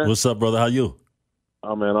up, man? What's up, brother? How you?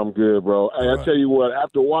 Oh, man, I'm good, bro. Hey, I tell you what,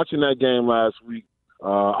 after watching that game last week,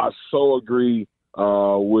 I so agree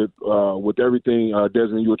with everything,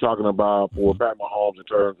 Desmond, you were talking about for Pat Mahomes in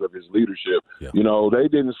terms of his leadership. You know, they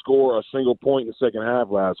didn't score a single point in the second half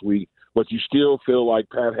last week, but you still feel like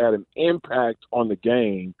Pat had an impact on the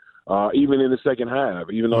game, even in the second half,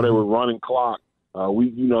 even though they were running clock.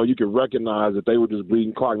 You could recognize that they were just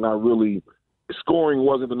bleeding clock, not really scoring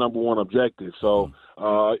wasn't the number one objective. So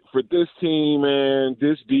for this team, man,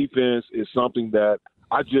 this defense is something that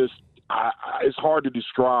it's hard to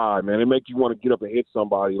describe, man. It makes you want to get up and hit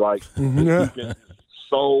somebody. Like, this defense is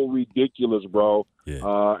so ridiculous, bro.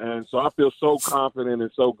 And so I feel so confident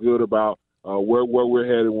and so good about where we're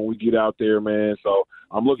headed when we get out there, man. So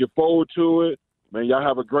I'm looking forward to it. Man, y'all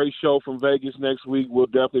have a great show from Vegas next week. We'll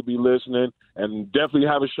definitely be listening and definitely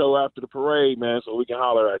have a show after the parade, man, so we can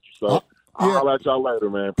holler at you. So I'll holler at y'all later,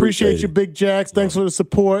 man. Appreciate you, Big Jax. Thanks for the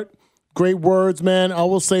support. Great words, man. I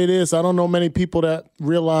will say this. I don't know many people that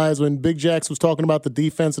realize when Big Jax was talking about the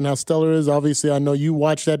defense and how stellar it is. Obviously, I know you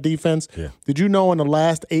watched that defense. Yeah. Did you know in the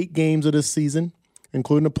last 8 games of this season,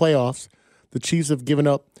 including the playoffs, the Chiefs have given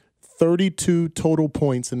up 32 total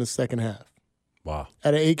points in the second half? Wow.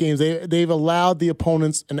 Out of 8 games, they've allowed the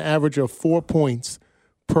opponents an average of 4 points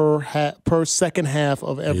per second half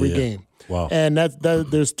of every game. Wow. And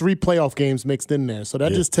there's 3 playoff games mixed in there. So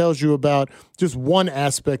that just tells you about just one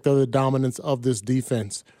aspect of the dominance of this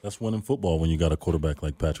defense. That's winning football when you got a quarterback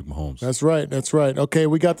like Patrick Mahomes. That's right. Okay,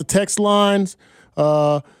 we got the text lines.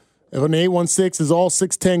 On the 816 is all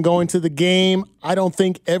 610 going to the game. I don't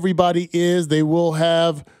think everybody is. They will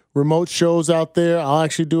have remote shows out there. I'll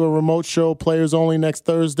actually do a remote show, players only, next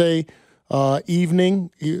Thursday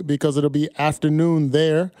evening because it'll be afternoon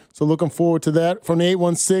there. So looking forward to that. From the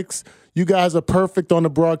 816, you guys are perfect on the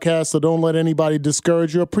broadcast, so don't let anybody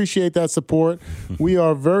discourage you. Appreciate that support. We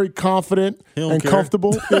are very confident and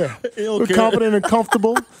comfortable. Yeah, we're confident and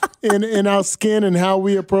comfortable in our skin and how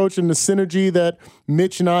we approach and the synergy that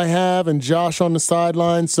Mitch and I have and Josh on the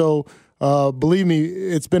sideline. So believe me,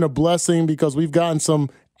 it's been a blessing because we've gotten some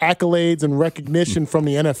accolades and recognition from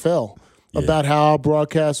the NFL about how our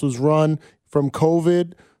broadcast was run from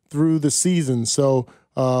COVID through the season. So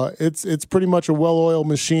it's pretty much a well-oiled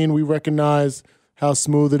machine. We recognize how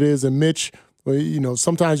smooth it is. And Mitch,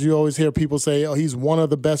 sometimes you always hear people say, oh, he's one of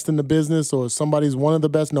the best in the business or somebody's one of the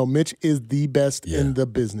best. No, Mitch is the best in the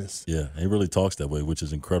business. Yeah, he really talks that way, which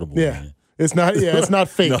is incredible. Yeah. Man. It's not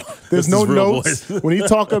fake. There's no notes. When he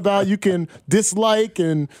talk about you can dislike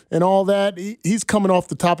and all that, he's coming off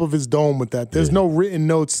the top of his dome with that. There's no written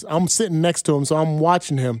notes. I'm sitting next to him, so I'm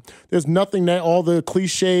watching him. There's nothing that all the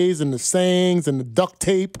cliches and the sayings and the duct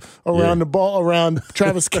tape around the ball, around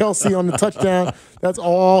Travis Kelce on the touchdown, that's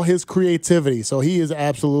all his creativity. So he is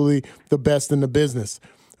absolutely the best in the business.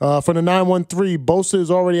 For the 913, Bosa is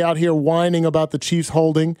already out here whining about the Chiefs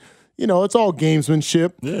holding. It's all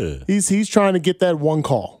gamesmanship. Yeah. He's trying to get that one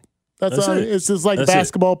call. That's it. It's just like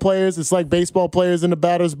basketball players. It's like baseball players in the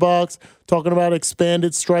batter's box talking about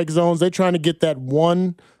expanded strike zones. They're trying to get that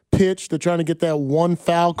one pitch. They're trying to get that one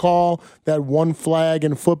foul call, that one flag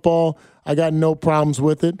in football. I got no problems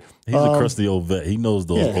with it. He's a crusty old vet. He knows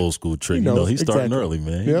those old school tricks. He's starting early,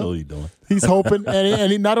 man. He knows what he's doing. He's hoping,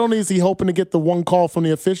 and not only is he hoping to get the one call from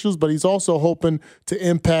the officials, but he's also hoping to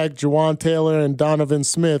impact Jawan Taylor and Donovan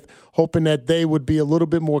Smith, hoping that they would be a little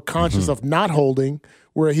bit more conscious of not holding,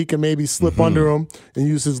 where he can maybe slip under them and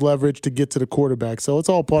use his leverage to get to the quarterback. So it's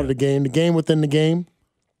all part of the game within the game.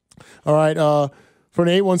 All right, for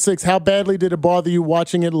the 816, how badly did it bother you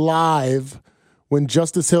watching it live when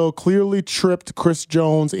Justice Hill clearly tripped Chris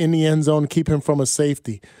Jones in the end zone to keep him from a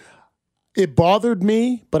safety? It bothered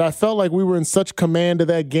me, but I felt like we were in such command of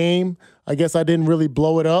that game. I guess I didn't really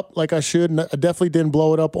blow it up like I should. I definitely didn't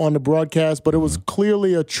blow it up on the broadcast, but it was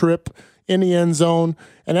clearly a trip in the end zone.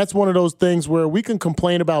 And that's one of those things where we can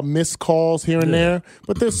complain about missed calls here and there,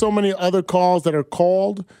 but there's so many other calls that are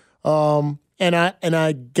called. And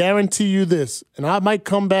I guarantee you this, and I might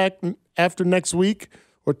come back after next week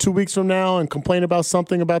or 2 weeks from now and complain about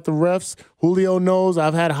something about the refs. Julio knows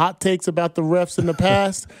I've had hot takes about the refs in the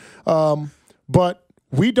past. But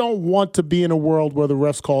we don't want to be in a world where the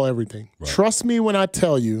refs call everything. Right. Trust me when I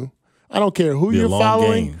tell you, I don't care who you're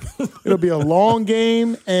following. It'll be a long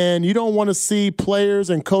game, and you don't want to see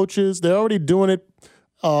players and coaches. They're already doing it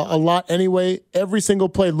a lot anyway. Every single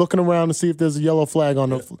play looking around to see if there's a yellow flag on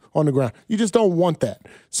the ground. You just don't want that.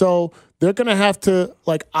 So they're going to have to,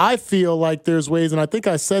 I feel like there's ways, and I think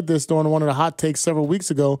I said this during one of the hot takes several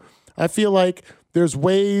weeks ago, I feel like there's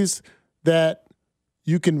ways that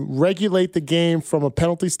you can regulate the game from a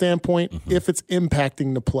penalty standpoint if it's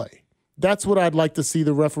impacting the play. That's what I'd like to see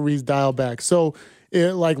the referees dial back. So,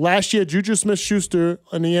 like last year, Juju Smith-Schuster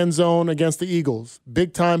in the end zone against the Eagles.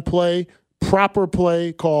 Big-time play, proper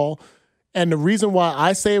play call. And the reason why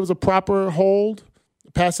I say it was a proper hold,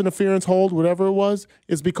 pass interference hold, whatever it was,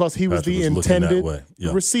 is because he was the intended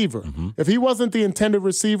receiver. If he wasn't the intended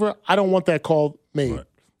receiver, I don't want that call made. Right.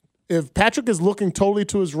 If Patrick is looking totally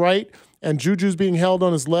to his right and Juju's being held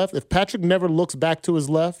on his left, if Patrick never looks back to his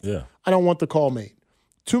left, I don't want the call made.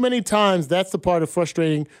 Too many times, that's the part of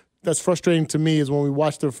that's frustrating to me, is when we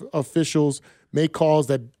watch the officials make calls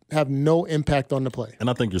that have no impact on the play. And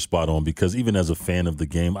I think you're spot on, because even as a fan of the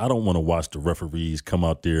game, I don't want to watch the referees come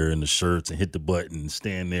out there in the shirts and hit the button and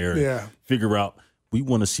stand there and figure out. We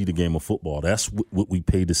want to see the game of football. That's what we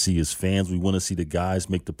pay to see as fans. We want to see the guys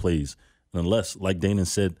make the plays. And unless, like Danan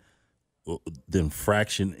said, the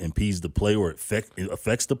infraction impedes the play or it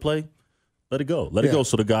affects the play, let it go. Let it go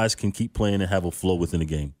so the guys can keep playing and have a flow within the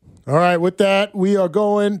game. All right, with that, we are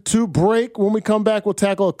going to break. When we come back, we'll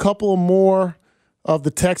tackle a couple more of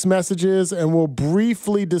the text messages, and we'll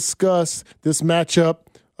briefly discuss this matchup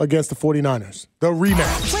against the 49ers, the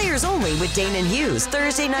rematch. Players only with Danan Hughes,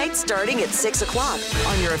 Thursday night starting at 6 o'clock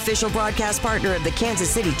on your official broadcast partner of the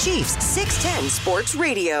Kansas City Chiefs, 610 Sports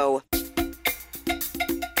Radio.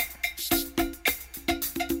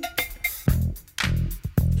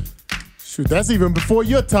 Shoot, that's even before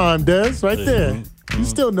your time, Des, right there. You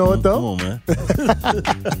still know it, though. Come on, man.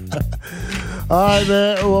 All right,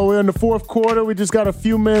 man. Well, we're in the fourth quarter. We just got a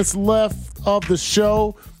few minutes left of the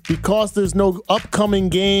show. Because there's no upcoming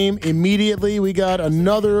game immediately, we got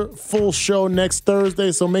another full show next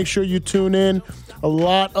Thursday, so make sure you tune in. A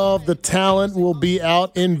lot of the talent will be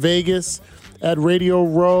out in Vegas at Radio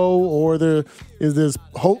Row, or there's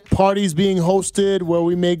parties being hosted where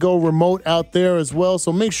we may go remote out there as well.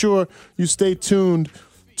 So make sure you stay tuned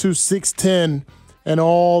to 610 and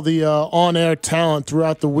all the on-air talent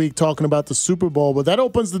throughout the week talking about the Super Bowl. But that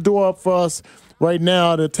opens the door up for us right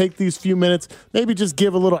now to take these few minutes, maybe just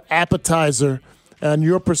give a little appetizer and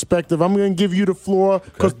your perspective. I'm going to give you the floor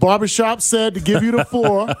because Barbershop said to give you the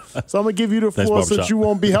floor. So I'm going to give you the floor since you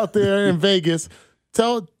won't be out there in Vegas.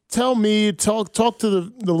 Tell me, talk to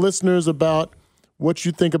the listeners about what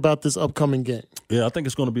you think about this upcoming game. Yeah, I think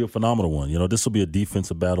it's going to be a phenomenal one. This will be a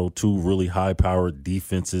defensive battle, two really high-powered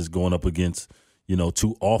defenses going up against,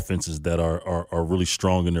 two offenses that are really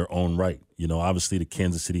strong in their own right. Obviously the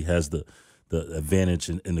Kansas City has the advantage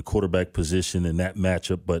in the quarterback position in that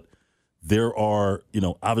matchup, but there are,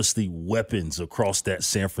 obviously weapons across that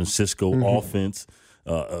San Francisco offense.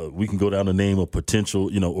 We can go down the name of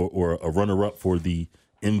potential, or a runner-up for the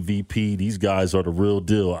MVP. These guys are the real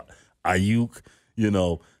deal. Ayuk,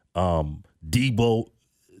 Debo.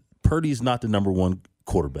 Purdy's not the number one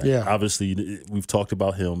quarterback. Yeah. Obviously, we've talked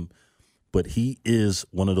about him, but he is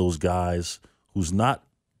one of those guys who's not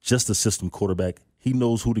just a system quarterback. He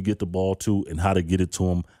knows who to get the ball to and how to get it to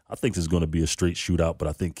him. I think it's going to be a straight shootout, but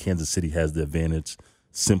I think Kansas City has the advantage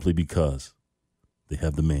simply because they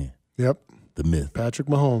have the man. Yep. The myth. Patrick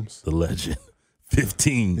Mahomes. The legend.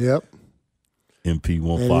 15. Yep.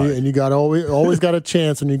 MP15. And you got always got a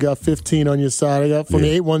chance when you got 15 on your side. I got from the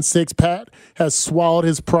 816, Pat has swallowed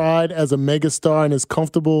his pride as a megastar and is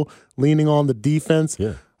comfortable leaning on the defense.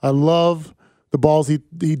 Yeah. I love the balls he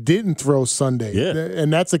didn't throw Sunday. Yeah.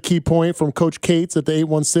 And that's a key point from Coach Cates at the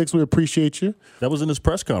 816. We appreciate you. That was in his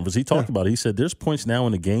press conference. He talked about it. He said, there's points now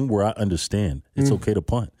in the game where I understand it's okay to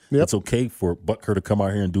punt. Yep. It's okay for Butker to come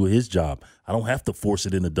out here and do his job. I don't have to force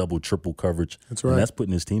it into double, triple coverage. That's right. And that's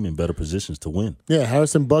putting his team in better positions to win. Yeah,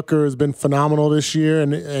 Harrison Butker has been phenomenal this year,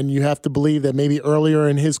 and you have to believe that maybe earlier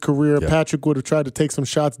in his career, Patrick would have tried to take some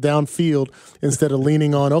shots downfield instead of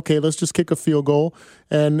leaning on, okay, let's just kick a field goal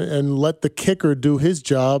and let the kicker do his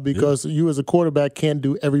job because you as a quarterback can't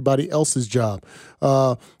do everybody else's job.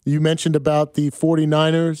 You mentioned about the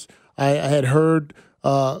 49ers. I had heard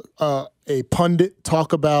a pundit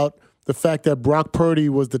talk about the fact that Brock Purdy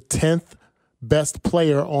was the 10th best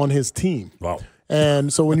player on his team. Wow.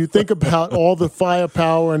 And so when you think about all the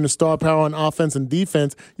firepower and the star power on offense and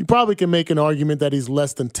defense, you probably can make an argument that he's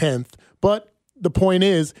less than 10th. But the point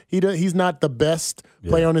is, he's not the best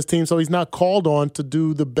player on his team, so he's not called on to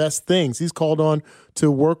do the best things. He's called on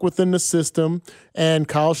to work within the system. And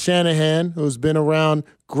Kyle Shanahan, who's been around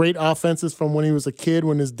great offenses from when he was a kid,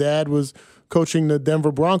 when his dad was coaching the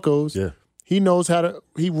Denver Broncos,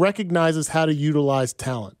 he recognizes how to utilize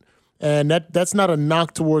talent. And that's not a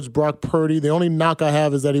knock towards Brock Purdy. The only knock I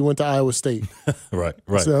have is that he went to Iowa State. Right.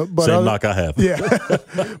 So, same knock I have. Yeah.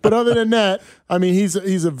 But other than that, I mean, he's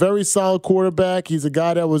a very solid quarterback. He's a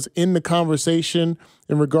guy that was in the conversation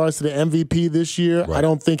in regards to the MVP this year. Right. I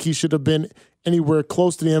don't think he should have been anywhere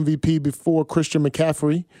close to the MVP before Christian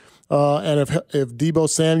McCaffrey. And if Deebo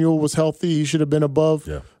Samuel was healthy, he should have been above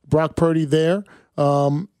Brock Purdy there.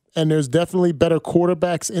 And there's definitely better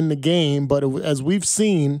quarterbacks in the game. But as we've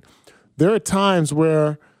seen, there are times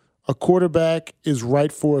where a quarterback is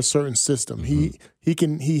right for a certain system.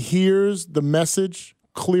 Mm-hmm. He hears the message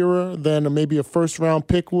clearer than maybe a first-round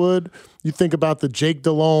pick would. You think about the Jake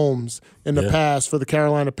Delhomes in the past for the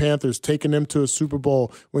Carolina Panthers, taking them to a Super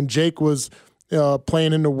Bowl when Jake was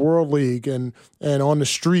playing in the World League and on the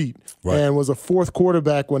street and was a fourth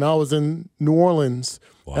quarterback when I was in New Orleans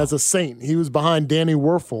as a Saint. He was behind Danny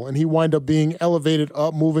Werfel, and he wound up being elevated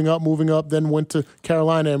up, moving up, then went to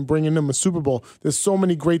Carolina and bringing them a Super Bowl. There's so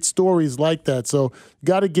many great stories like that. So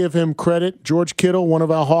got to give him credit. George Kittle, one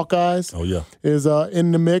of our Hawkeyes, is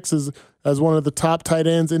in the mix as one of the top tight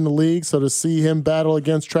ends in the league. So to see him battle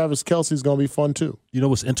against Travis Kelce is going to be fun too. You know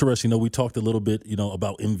what's interesting? We talked a little bit,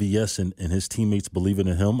 about MVS and his teammates believing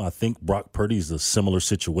in him. I think Brock Purdy is a similar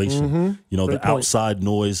situation. The outside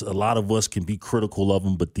noise, a lot of us can be critical of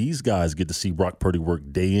him, but these guys get to see Brock Purdy work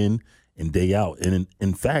day in and day out. And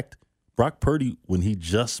in fact, Brock Purdy, when he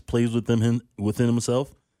just plays within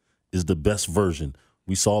himself, is the best version.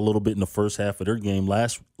 We saw a little bit in the first half of their game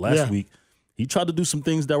last week. He tried to do some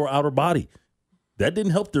things that were out of body. That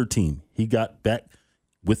didn't help their team. He got back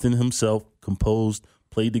within himself, composed,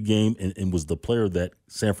 played the game, and was the player that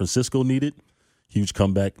San Francisco needed. Huge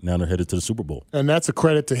comeback. Now they're headed to the Super Bowl. And that's a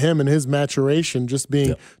credit to him and his maturation, just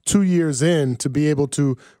being 2 years in to be able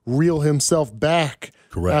to reel himself back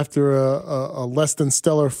after a less than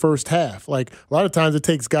stellar first half. Like, a lot of times it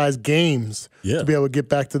takes guys games to be able to get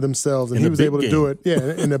back to themselves, and he was able to do it.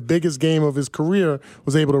 Yeah, in the biggest game of his career,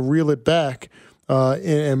 was able to reel it back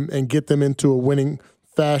and get them into a winning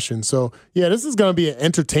fashion. So, this is going to be an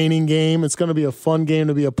entertaining game. It's going to be a fun game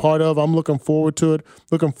to be a part of. I'm looking forward to it.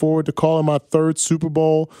 Looking forward to calling my third Super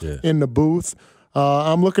Bowl in the booth.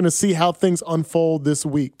 I'm looking to see how things unfold this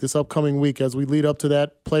upcoming week, as we lead up to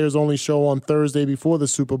that players-only show on Thursday before the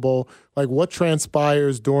Super Bowl. Like, what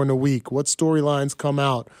transpires during the week? What storylines come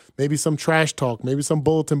out? Maybe some trash talk. Maybe some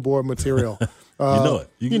bulletin board material.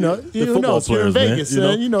 You knows. You're in Vegas.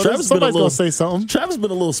 Somebody's going to say something. Travis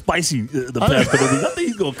been a little spicy the past couple of weeks. I think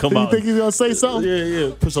he's going to come out. You think he's going to say something?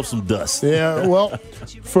 Yeah. Push up some dust. Yeah, well,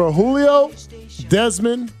 for Julio,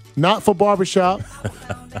 Desmond, not for Barbershop,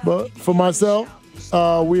 but for myself,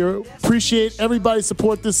 we appreciate everybody's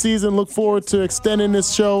support this season. Look forward to extending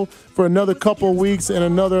this show for another couple of weeks and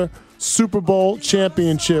another Super Bowl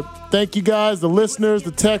championship. Thank you guys, the listeners,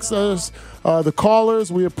 the texters, the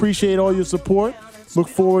callers. We appreciate all your support. Look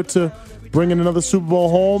forward to bringing another Super Bowl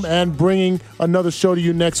home and bringing another show to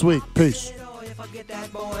you next week. Peace. If I get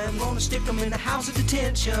that boy, I'm gonna stick him in the house of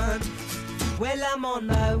detention. Well, I'm on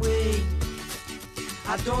my way.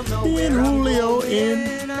 I don't know where Julio I'm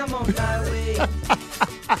going. I'm on my way.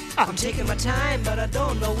 I'm taking my time, but I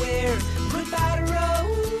don't know where. Goodbye to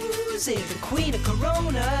Rose, the queen of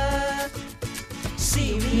Corona.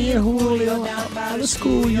 See me and Julio down by the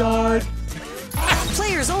schoolyard.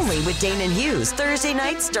 Players only with Danan Hughes, Thursday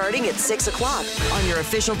night starting at 6 o'clock on your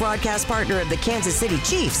official broadcast partner of the Kansas City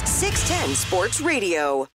Chiefs, 610 Sports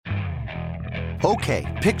Radio. Okay,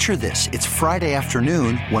 picture this. It's Friday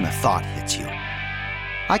afternoon when a thought hits you.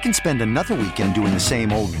 I can spend another weekend doing the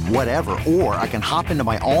same old whatever, or I can hop into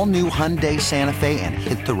my all-new Hyundai Santa Fe and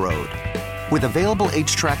hit the road. With available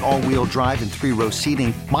H-Track all-wheel drive and 3-row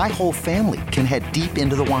seating, my whole family can head deep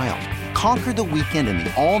into the wild. Conquer the weekend in the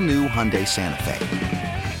all-new Hyundai Santa Fe.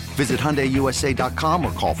 Visit HyundaiUSA.com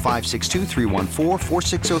or call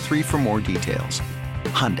 562-314-4603 for more details.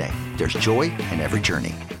 Hyundai, there's joy in every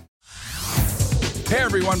journey. Hey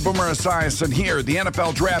everyone, Boomer Esiason here. The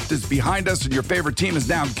NFL Draft is behind us and your favorite team is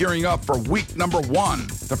now gearing up for week number 1.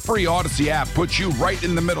 The free Odyssey app puts you right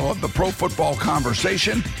in the middle of the pro football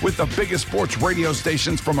conversation with the biggest sports radio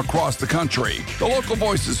stations from across the country. The local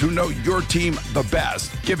voices who know your team the best,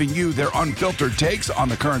 giving you their unfiltered takes on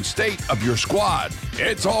the current state of your squad.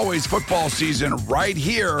 It's always football season right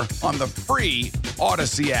here on the free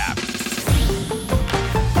Odyssey app.